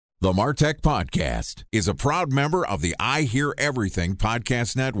The MarTech Podcast is a proud member of the I Hear Everything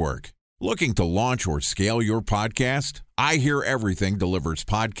Podcast Network. Looking to launch or scale your podcast? I Hear Everything delivers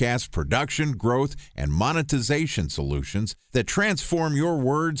podcast production, growth, and monetization solutions that transform your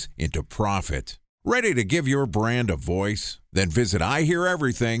words into profit. Ready to give your brand a voice? Then visit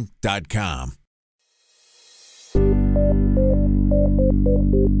iheareverything.com.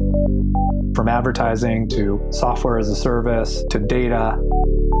 From advertising to software as a service to data.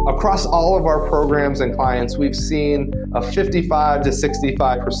 Across all of our programs and clients, we've seen a 55 to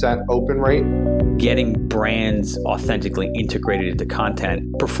 65% open rate. Getting brands authentically integrated into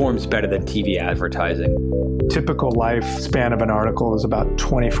content performs better than TV advertising. Typical lifespan of an article is about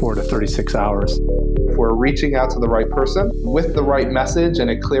 24 to 36 hours. If we're reaching out to the right person with the right message and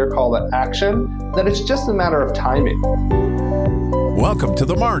a clear call to action, then it's just a matter of timing. Welcome to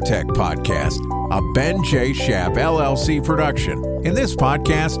the MarTech Podcast, a Ben J. Schaap LLC production. In this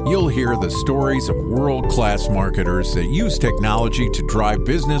podcast, you'll hear the stories of world-class marketers that use technology to drive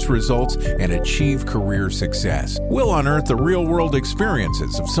business results and achieve career success. We'll unearth the real-world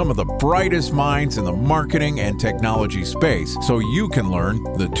experiences of some of the brightest minds in the marketing and technology space so you can learn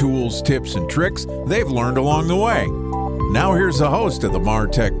the tools, tips, and tricks they've learned along the way. Now here's the host of the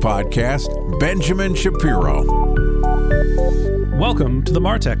MarTech Podcast, Benjamin Shapiro. Welcome to the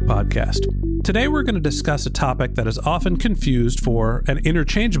MarTech Podcast. Today we're going to discuss a topic that is often confused for and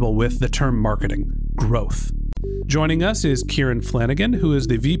interchangeable with the term marketing, growth. Joining us is Kieran Flanagan, who is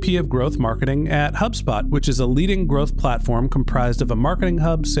the VP of Growth Marketing at HubSpot, which is a leading growth platform comprised of a marketing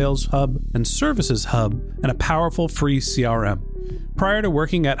hub, sales hub, and services hub, and a powerful free CRM. Prior to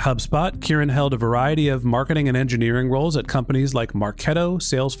working at HubSpot, Kieran held a variety of marketing and engineering roles at companies like Marketo,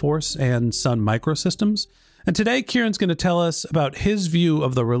 Salesforce, and Sun Microsystems. And today, Kieran's going to tell us about his view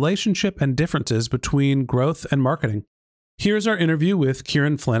of the relationship and differences between growth and marketing. Here's our interview with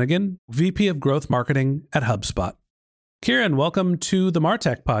Kieran Flanagan, VP of Growth Marketing at HubSpot. Kieran, welcome to the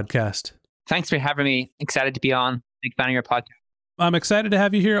MarTech Podcast. Thanks for having me. Excited to be on. Big fan of your podcast. I'm excited to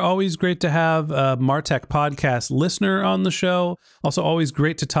have you here. Always great to have a MarTech Podcast listener on the show. Also, always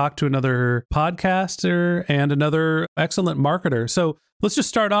great to talk to another podcaster and another excellent marketer. So let's just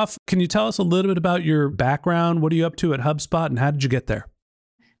start off. Can you tell us a little bit about your background? What are you up to at HubSpot and how did you get there?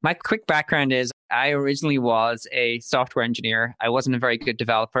 My quick background is I originally was a software engineer. I wasn't a very good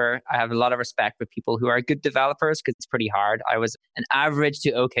developer. I have a lot of respect for people who are good developers because it's pretty hard. I was an average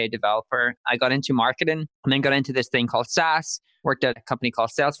to okay developer. I got into marketing and then got into this thing called SaaS, worked at a company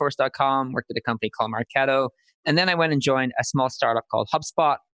called Salesforce.com, worked at a company called Marketo. And then I went and joined a small startup called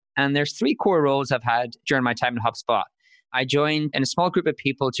HubSpot. And there's three core roles I've had during my time in HubSpot. I joined in a small group of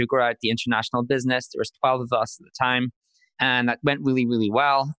people to grow out the international business. There was 12 of us at the time. And that went really, really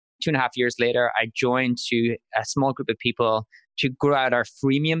well. 2.5 years later, I joined to a small group of people to grow out our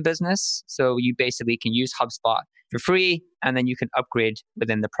freemium business. So you basically can use HubSpot for free, and then you can upgrade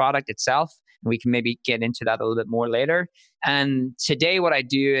within the product itself. We can maybe get into that a little bit more later. And today what I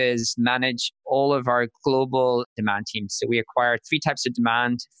do is manage all of our global demand teams. So we acquire 3 types of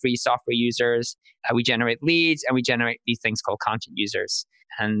demand, free software users, we generate leads, and we generate these things called content users.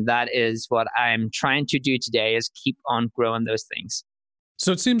 And that is what I'm trying to do today is keep on growing those things.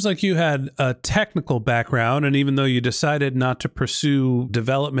 So it seems like you had a technical background, and even though you decided not to pursue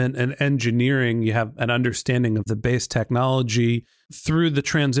development and engineering, you have an understanding of the base technology. Through the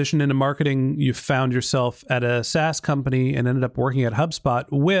transition into marketing, you found yourself at a SaaS company and ended up working at HubSpot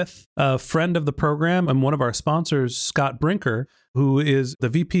with a friend of the program and one of our sponsors, Scott Brinker, who is the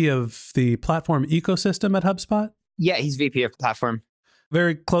VP of the platform ecosystem at HubSpot. Yeah, he's VP of platform.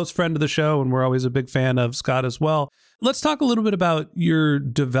 Very close friend of the show, and we're always a big fan of Scott as well. Let's talk a little bit about your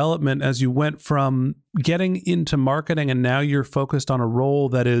development as you went from getting into marketing and now you're focused on a role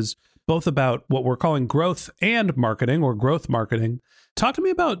that is both about what we're calling growth and marketing or growth marketing. Talk to me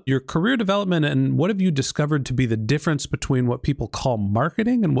about your career development and what have you discovered to be the difference between what people call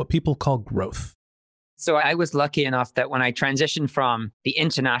marketing and what people call growth? So I was lucky enough that when I transitioned from the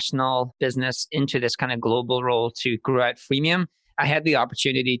international business into this kind of global role to grow out freemium, I had the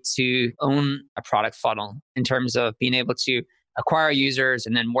opportunity to own a product funnel in terms of being able to acquire users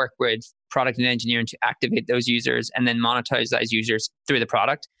and then work with product and engineering to activate those users and then monetize those users through the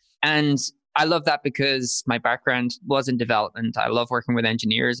product. And I love that because my background was in development. I love working with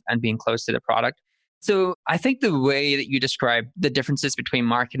engineers and being close to the product. So I think the way that you describe the differences between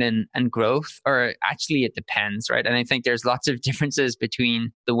marketing and growth, or actually it depends, right? And I think there's lots of differences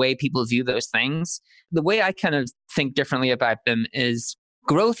between the way people view those things. The way I kind of think differently about them is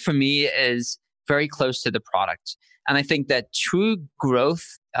growth for me is very close to the product. And I think that true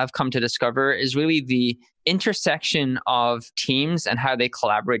growth I've come to discover is really the intersection of teams and how they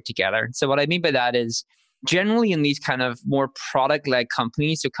collaborate together. So what I mean by that is generally in these kind of more product-led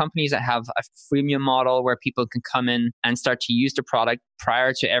companies, so companies that have a freemium model where people can come in and start to use the product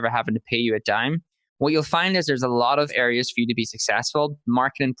prior to ever having to pay you a dime, what you'll find is there's a lot of areas for you to be successful.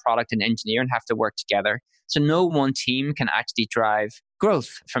 Marketing, product, and engineering have to work together. So no one team can actually drive growth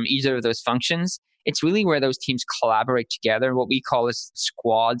from either of those functions. It's really where those teams collaborate together, what we call as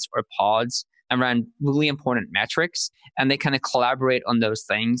squads or pods around really important metrics, and they kind of collaborate on those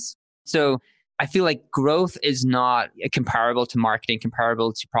things. So I feel like growth is not comparable to marketing,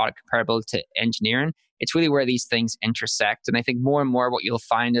 comparable to product, comparable to engineering. It's really where these things intersect. And I think more and more what you'll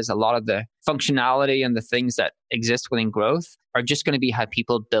find is a lot of the functionality and the things that exist within growth are just going to be how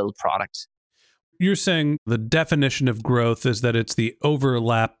people build product. You're saying the definition of growth is that it's the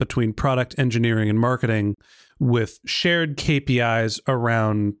overlap between product engineering and marketing with shared KPIs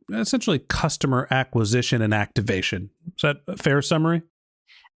around essentially customer acquisition and activation. Is that a fair summary?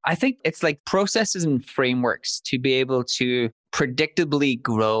 I think it's like processes and frameworks to be able to predictably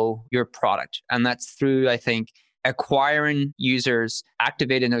grow your product. And that's through, I think, acquiring users,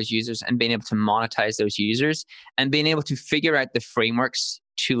 activating those users, and being able to monetize those users, and being able to figure out the frameworks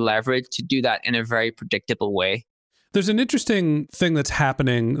to leverage to do that in a very predictable way. There's an interesting thing that's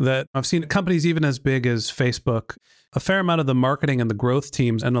happening that I've seen at companies even as big as Facebook. A fair amount of the marketing and the growth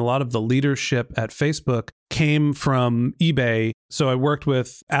teams and a lot of the leadership at Facebook came from eBay. So I worked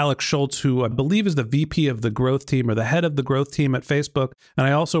with Alex Schultz, who I believe is the VP of the growth team or the head of the growth team at Facebook. And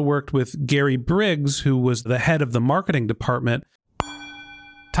I also worked with Gary Briggs, who was the head of the marketing department.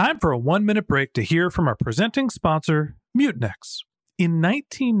 Time for a 1-minute break to hear from our presenting sponsor, Mutinex. In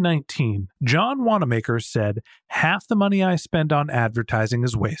 1919, John Wanamaker said, "Half the money I spend on advertising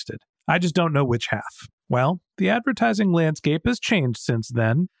is wasted. I just don't know which half." Well, the advertising landscape has changed since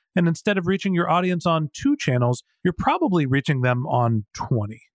then, and instead of reaching your audience on 2 channels, you're probably reaching them on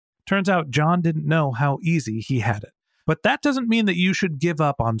 20. Turns out John didn't know how easy he had it. But that doesn't mean that you should give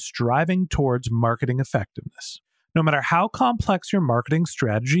up on striving towards marketing effectiveness. No matter how complex your marketing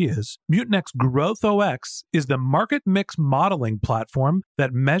strategy is, Mutinex GrowthOS is the market mix modeling platform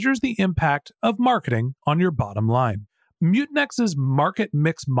that measures the impact of marketing on your bottom line. Mutinex's market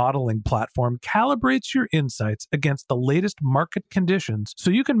mix modeling platform calibrates your insights against the latest market conditions so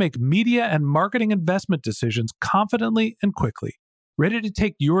you can make media and marketing investment decisions confidently and quickly. Ready to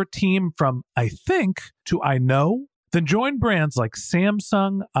take your team from I think to I know? Then join brands like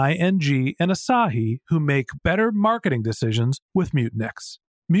Samsung, ING, and Asahi who make better marketing decisions with Mutinex.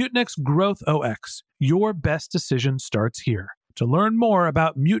 Mutinex GrowthOS. Your best decision starts here. To learn more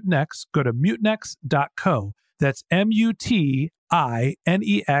about Mutinex, go to mutinex.co. That's MUTINEX.co.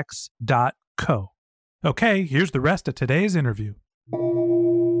 Okay, here's the rest of today's interview.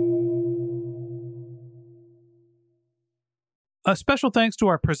 A special thanks to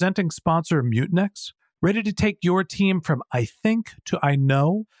our presenting sponsor, Mutinex. Ready to take your team from I think to I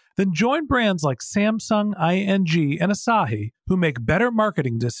know? Then join brands like Samsung, ING, and Asahi who make better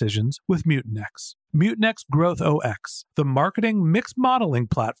marketing decisions with Mutinex. Mutinex GrowthOS, the marketing mix modeling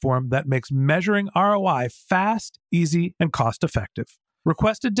platform that makes measuring ROI fast, easy, and cost-effective.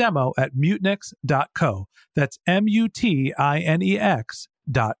 Request a demo at mutinex.co. That's MUTINEX.co.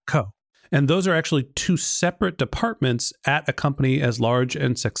 And those are actually 2 separate departments at a company as large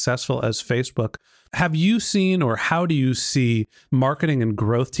and successful as Facebook. Have you seen, or how do you see, marketing and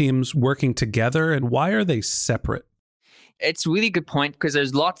growth teams working together, and why are they separate? It's a really good point because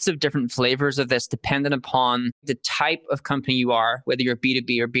there's lots of different flavors of this depending upon the type of company you are, whether you're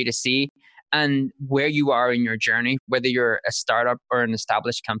B2B or B2C, and where you are in your journey, whether you're a startup or an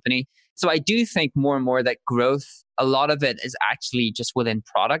established company. So I do think more and more that growth, a lot of it is actually just within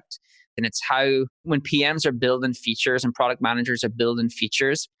product. And it's how when PMs are building features and product managers are building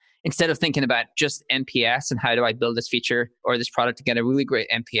features, instead of thinking about just NPS and how do I build this feature or this product to get a really great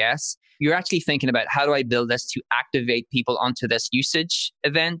NPS, you're actually thinking about how do I build this to activate people onto this usage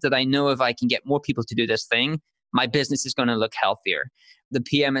event that I know if I can get more people to do this thing, my business is going to look healthier. The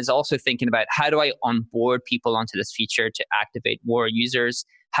PM is also thinking about how do I onboard people onto this feature to activate more users?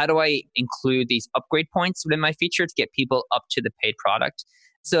 How do I include these upgrade points within my feature to get people up to the paid product?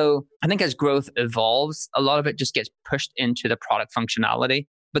 So I think as growth evolves, a lot of it just gets pushed into the product functionality.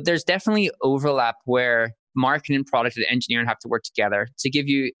 But there's definitely overlap where marketing, product, and engineering have to work together. To give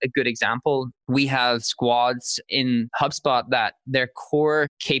you a good example, we have squads in HubSpot that their core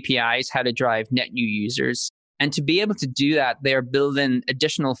KPI is how to drive net new users. And to be able to do that, they're building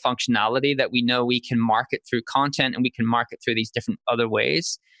additional functionality that we know we can market through content and we can market through these different other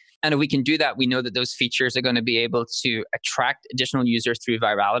ways. And if we can do that, we know that those features are going to be able to attract additional users through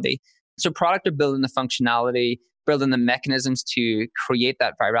virality. So product are building the functionality, building the mechanisms to create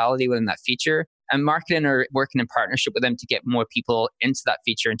that virality within that feature. And marketing are working in partnership with them to get more people into that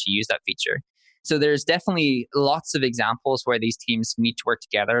feature and to use that feature. So there's definitely lots of examples where these teams need to work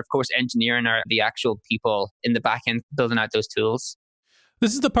together. Of course, engineering are the actual people in the back end building out those tools.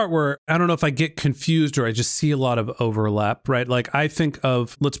 This is the part where I don't know if I get confused or I just see a lot of overlap, right? Like I think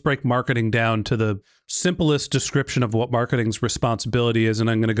of, let's break marketing down to the simplest description of what marketing's responsibility is. And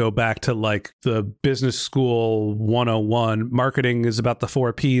I'm going to go back to like the business school 101. Marketing is about the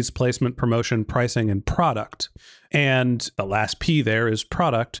 4 Ps: placement, promotion, pricing, and product. And the last P there is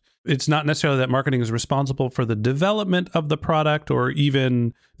product. It's not necessarily that marketing is responsible for the development of the product or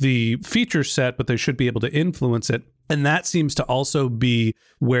even the feature set, but they should be able to influence it. And that seems to also be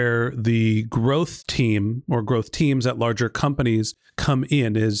where the growth team or growth teams at larger companies come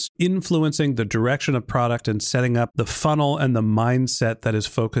in, is influencing the direction of product and setting up the funnel and the mindset that is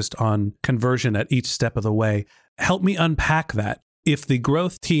focused on conversion at each step of the way. Help me unpack that. If the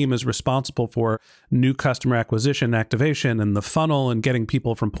growth team is responsible for new customer acquisition, activation, and the funnel and getting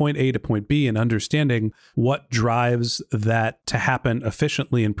people from point A to point B and understanding what drives that to happen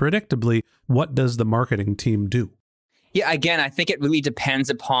efficiently and predictably, what does the marketing team do? Yeah, again, I think it really depends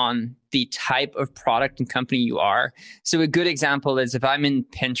upon the type of product and company you are. So a good example is if I'm in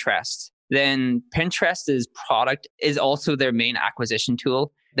Pinterest, then Pinterest's product is also their main acquisition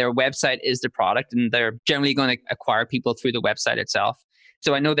tool. Their website is the product, and they're generally going to acquire people through the website itself.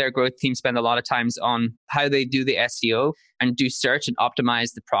 So I know their growth team spend a lot of times on how they do the SEO and do search and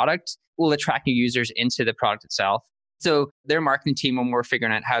optimize the product will attract new users into the product itself. So their marketing team, when we're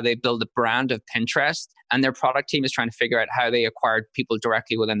figuring out how they build the brand of Pinterest, and their product team is trying to figure out how they acquired people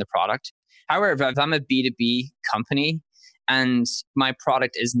directly within the product. However, if I'm a B2B company and my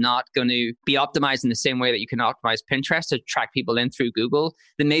product is not going to be optimized in the same way that you can optimize Pinterest to attract people in through Google,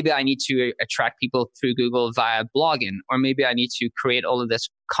 then maybe I need to attract people through Google via blogging, or maybe I need to create all of this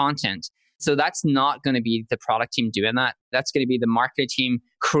content. So that's not going to be the product team doing that. That's going to be the marketing team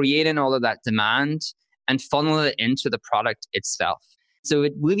creating all of that demand and funnel it into the product itself. So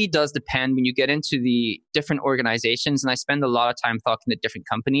it really does depend when you get into the different organizations, and I spend a lot of time talking to different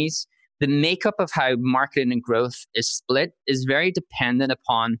companies. The makeup of how marketing and growth is split is very dependent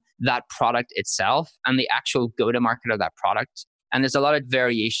upon that product itself and the actual go-to-market of that product. And there's a lot of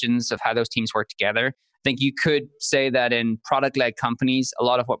variations of how those teams work together. I think you could say that in product-led companies, a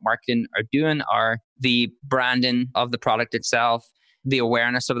lot of what marketing are doing are the branding of the product itself, the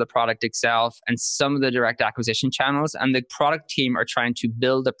awareness of the product itself, and some of the direct acquisition channels. And the product team are trying to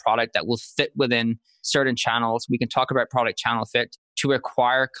build a product that will fit within certain channels. We can talk about product channel fit to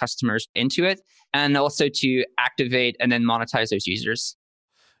acquire customers into it and also to activate and then monetize those users.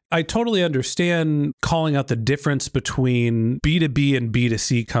 I totally understand calling out the difference between B2B and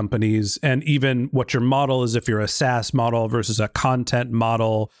B2C companies, and even what your model is if you're a SaaS model versus a content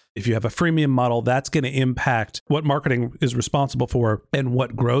model. If you have a freemium model, that's going to impact what marketing is responsible for and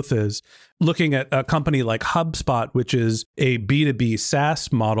what growth is. Looking at a company like HubSpot, which is a B2B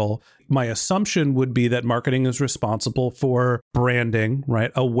SaaS model, my assumption would be that marketing is responsible for branding, right?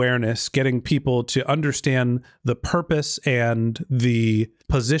 Awareness, getting people to understand the purpose and the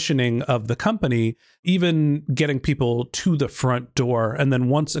positioning of the company, even getting people to the front door. And then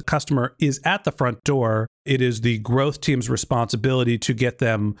once a customer is at the front door, it is the growth team's responsibility to get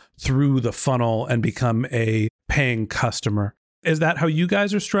them through the funnel and become a paying customer. Is that how you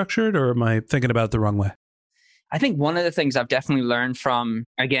guys are structured, or am I thinking about it the wrong way? I think one of the things I've definitely learned from,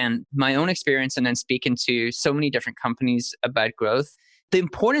 again, my own experience and then speaking to so many different companies about growth, the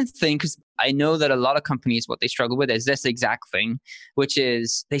important thing, because I know that a lot of companies, what they struggle with is this exact thing, which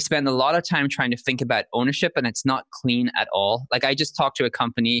is they spend a lot of time trying to think about ownership, and it's not clean at all. Like I just talked to a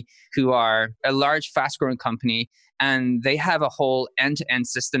company who are a large, fast-growing company, and they have a whole end-to-end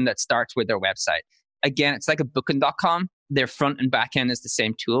system that starts with their website. Again, it's like a booking.com. Their front and back end is the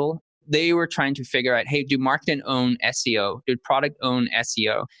same tool. They were trying to figure out, hey, do marketing own SEO? Did product own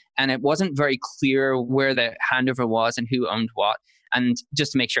SEO? And it wasn't very clear where the handover was and who owned what. And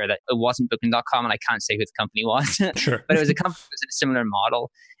just to make sure that it wasn't booking.com, and I can't say who the company was, Sure. but it was a company that was in a similar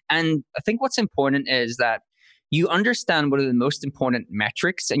model. And I think what's important is that you understand what are the most important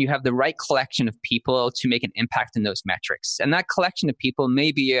metrics, and you have the right collection of people to make an impact in those metrics. And that collection of people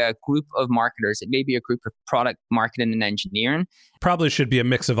may be a group of marketers. It may be a group of product marketing and engineering. Probably should be a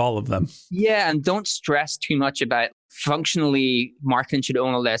mix of all of them. Yeah, and don't stress too much about functionally marketing should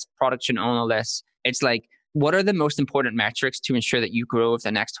own all this, product should own all this. It's like what are the most important metrics to ensure that you grow over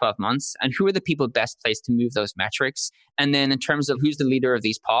the next 12 months? And who are the people best placed to move those metrics? And then in terms of who's the leader of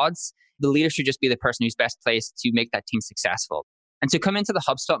these pods, the leader should just be the person who's best placed to make that team successful. And to come into the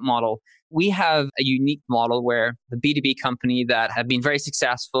HubSpot model, we have a unique model where the B2B company that have been very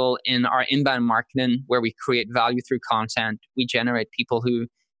successful in our inbound marketing, where we create value through content, we generate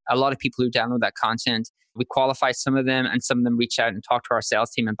a lot of people who download that content. We qualify some of them, and some of them reach out and talk to our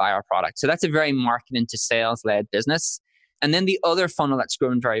sales team and buy our product. So that's a very marketing to sales led business. And then the other funnel that's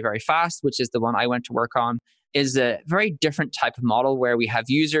growing very, very fast, which is the one I went to work on, is a very different type of model where we have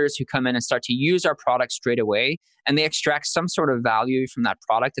users who come in and start to use our product straight away, and they extract some sort of value from that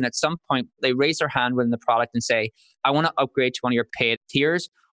product. And at some point, they raise their hand within the product and say, I want to upgrade to one of your paid tiers,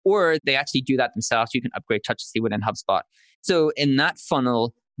 or they actually do that themselves. You can upgrade touchlessly within HubSpot. So in that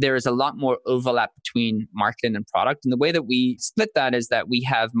funnel, there is a lot more overlap between marketing and product. And the way that we split that is that we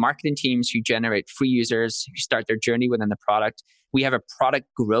have marketing teams who generate free users who start their journey within the product. We have a product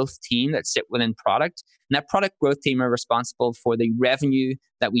growth team that sit within product. And that product growth team are responsible for the revenue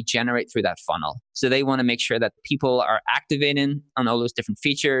that we generate through that funnel. So they want to make sure that people are activating on all those different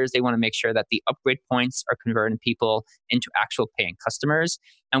features. They want to make sure that the upgrade points are converting people into actual paying customers.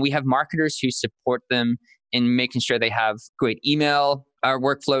 And we have marketers who support them in making sure they have great email, our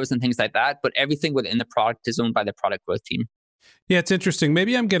workflows and things like that. But everything within the product is owned by the product growth team. Yeah, it's interesting.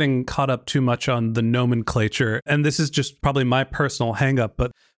 Maybe I'm getting caught up too much on the nomenclature, and this is just probably my personal hang-up,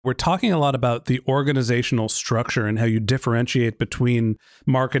 but we're talking a lot about the organizational structure and how you differentiate between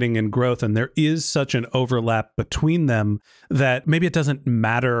marketing and growth, and there is such an overlap between them that maybe it doesn't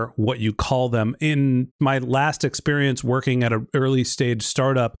matter what you call them. In my last experience working at an early stage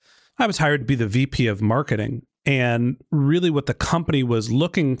startup, I was hired to be the VP of marketing. And really what the company was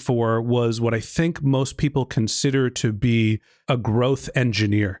looking for was what I think most people consider to be a growth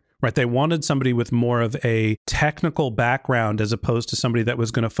engineer, right? They wanted somebody with more of a technical background as opposed to somebody that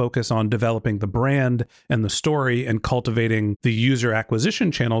was going to focus on developing the brand and the story and cultivating the user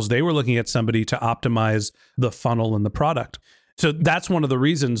acquisition channels. They were looking at somebody to optimize the funnel and the product. So that's one of the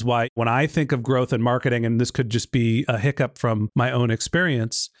reasons why when I think of growth and marketing, and this could just be a hiccup from my own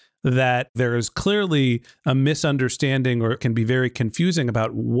experience, that there is clearly a misunderstanding, or it can be very confusing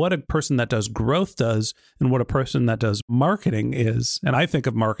about what a person that does growth does and what a person that does marketing is. And I think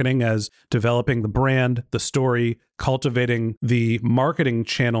of marketing as developing the brand, the story, cultivating the marketing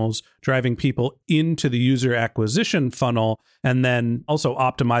channels, driving people into the user acquisition funnel, and then also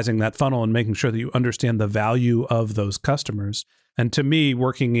optimizing that funnel and making sure that you understand the value of those customers. And to me,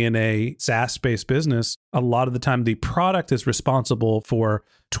 working in a SaaS-based business, a lot of the time the product is responsible for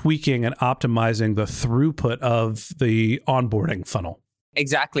tweaking and optimizing the throughput of the onboarding funnel.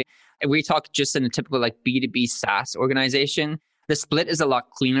 Exactly. We talk just in a typical B2B SaaS organization. The split is a lot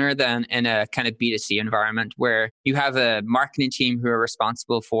cleaner than in a kind of B2C environment where you have a marketing team who are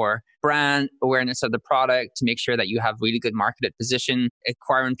responsible for brand awareness of the product to make sure that you have really good market position,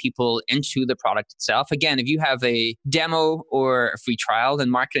 acquiring people into the product itself. Again, if you have a demo or a free trial, then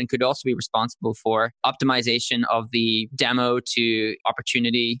marketing could also be responsible for optimization of the demo to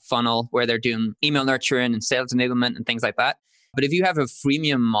opportunity funnel where they're doing email nurturing and sales enablement and things like that. But if you have a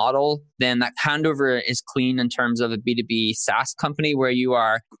freemium model, then that handover is clean in terms of a B2B SaaS company where you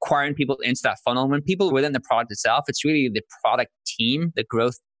are acquiring people into that funnel. When people within the product itself, it's really the product team, the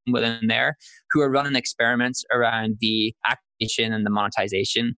growth within there, who are running experiments around the activation and the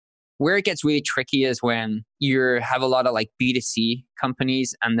monetization. Where it gets really tricky is when you have a lot of B2C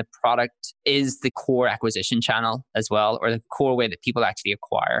companies and the product is the core acquisition channel as well, or the core way that people actually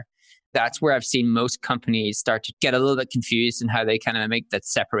acquire. That's where I've seen most companies start to get a little bit confused in how they kind of make that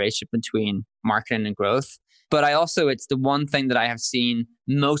separation between marketing and growth. But it's the one thing that I have seen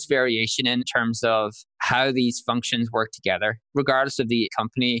most variation in terms of how these functions work together, regardless of the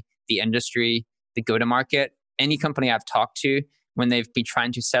company, the industry, the go-to-market. Any company I've talked to, when they've been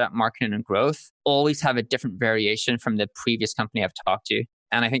trying to set up marketing and growth, always have a different variation from the previous company I've talked to.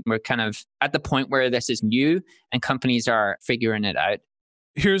 And I think we're kind of at the point where this is new and companies are figuring it out.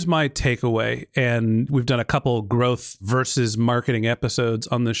 Here's my takeaway, and we've done a couple growth versus marketing episodes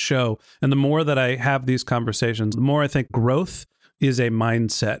on this show. And the more that I have these conversations, the more I think growth is a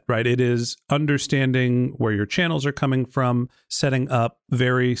mindset, right? It is understanding where your channels are coming from, setting up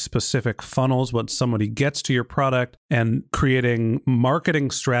very specific funnels once somebody gets to your product, and creating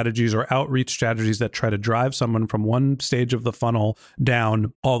marketing strategies or outreach strategies that try to drive someone from one stage of the funnel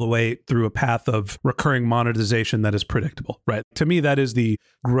down all the way through a path of recurring monetization that is predictable, right? To me, that is the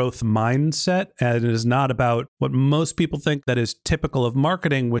growth mindset. And it is not about what most people think that is typical of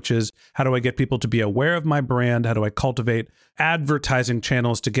marketing, which is how do I get people to be aware of my brand? How do I cultivate advertising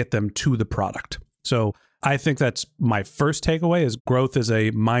channels to get them to the product? So I think that's my first takeaway is growth is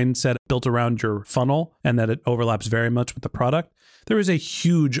a mindset built around your funnel and that it overlaps very much with the product. There is a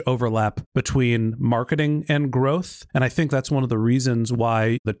huge overlap between marketing and growth. And I think that's one of the reasons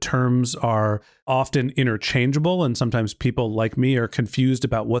why the terms are often interchangeable. And sometimes people like me are confused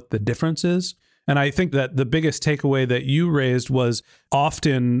about what the difference is. And I think that the biggest takeaway that you raised was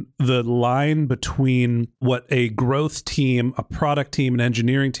often the line between what a growth team, a product team, an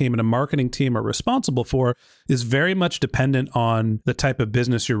engineering team, and a marketing team are responsible for is very much dependent on the type of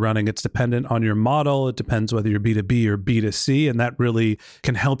business you're running. It's dependent on your model. It depends whether you're B2B or B2C. And that really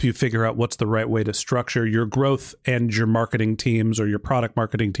can help you figure out what's the right way to structure your growth and your marketing teams or your product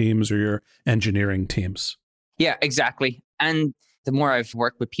marketing teams or your engineering teams. Yeah, exactly. And the more I've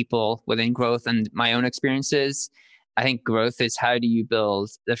worked with people within growth and my own experiences, I think growth is how do you build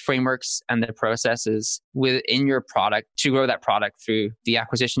the frameworks and the processes within your product to grow that product through the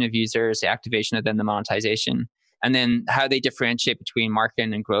acquisition of users, the activation of them, the monetization. And then how they differentiate between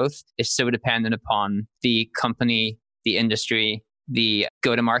marketing and growth is so dependent upon the company, the industry, the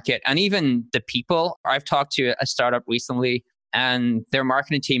go-to-market, and even the people. I've talked to a startup recently and their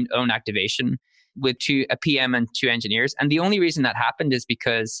marketing team owned activation with a PM and 2 engineers. And the only reason that happened is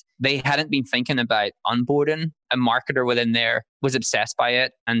because they hadn't been thinking about onboarding. A marketer within there was obsessed by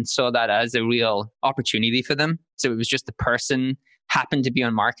it and saw that as a real opportunity for them. So it was just the person happened to be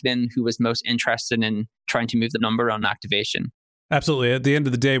on marketing who was most interested in trying to move the number on activation. Absolutely. At the end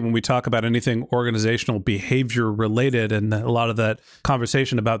of the day, when we talk about anything organizational behavior related, and a lot of that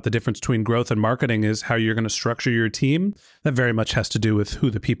conversation about the difference between growth and marketing is how you're going to structure your team, that very much has to do with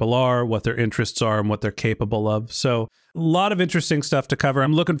who the people are, what their interests are, and what they're capable of. So a lot of interesting stuff to cover.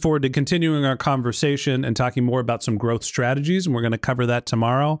 I'm looking forward to continuing our conversation and talking more about some growth strategies, and we're going to cover that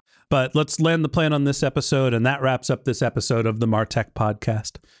tomorrow. But let's land the plane on this episode, and that wraps up this episode of the MarTech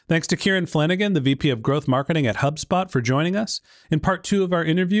Podcast. Thanks to Kieran Flanagan, the VP of Growth Marketing at HubSpot, for joining us. In part 2 of our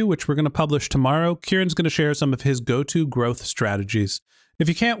interview, which we're going to publish tomorrow, Kieran's going to share some of his go-to growth strategies. If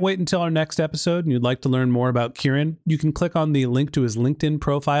you can't wait until our next episode and you'd like to learn more about Kieran, you can click on the link to his LinkedIn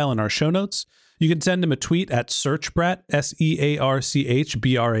profile in our show notes. You can send him a tweet at SearchBrat,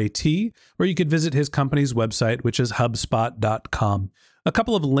 SearchBrat, or you could visit his company's website, which is HubSpot.com. A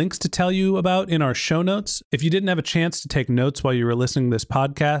couple of links to tell you about in our show notes. If you didn't have a chance to take notes while you were listening to this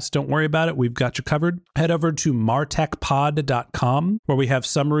podcast, don't worry about it. We've got you covered. Head over to martechpod.com, where we have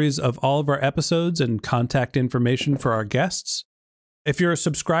summaries of all of our episodes and contact information for our guests. If you're a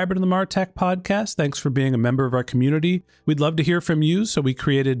subscriber to the MarTech Podcast, thanks for being a member of our community. We'd love to hear from you, so we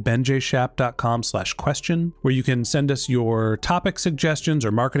created benjshap.com/question, where you can send us your topic suggestions or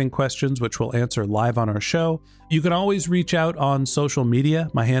marketing questions, which we'll answer live on our show. You can always reach out on social media.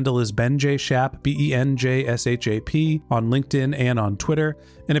 My handle is benjshap, BenJSHAP, on LinkedIn and on Twitter.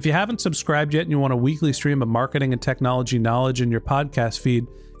 And if you haven't subscribed yet and you want a weekly stream of marketing and technology knowledge in your podcast feed,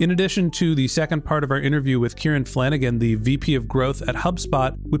 in addition to the second part of our interview with Kieran Flanagan, the VP of Growth at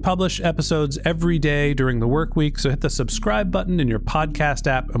HubSpot, we publish episodes every day during the work week, so hit the subscribe button in your podcast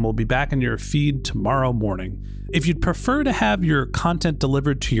app and we'll be back in your feed tomorrow morning. If you'd prefer to have your content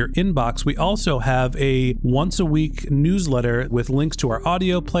delivered to your inbox, we also have a once-a-week newsletter with links to our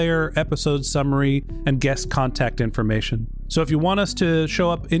audio player, episode summary, and guest contact information. So if you want us to show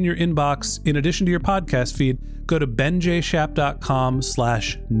up in your inbox, in addition to your podcast feed, go to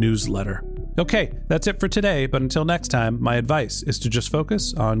benjshap.com/newsletter. Okay, that's it for today, but until next time, my advice is to just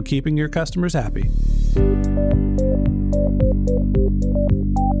focus on keeping your customers happy.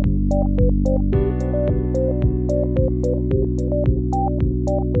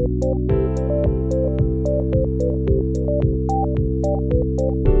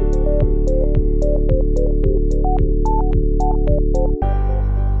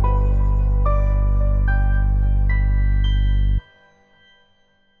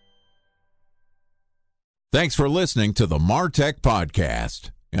 Thanks for listening to the MarTech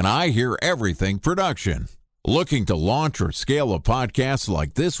Podcast, an I Hear Everything production. Looking to launch or scale a podcast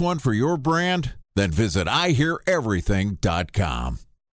like this one for your brand? Then visit iheareverything.com.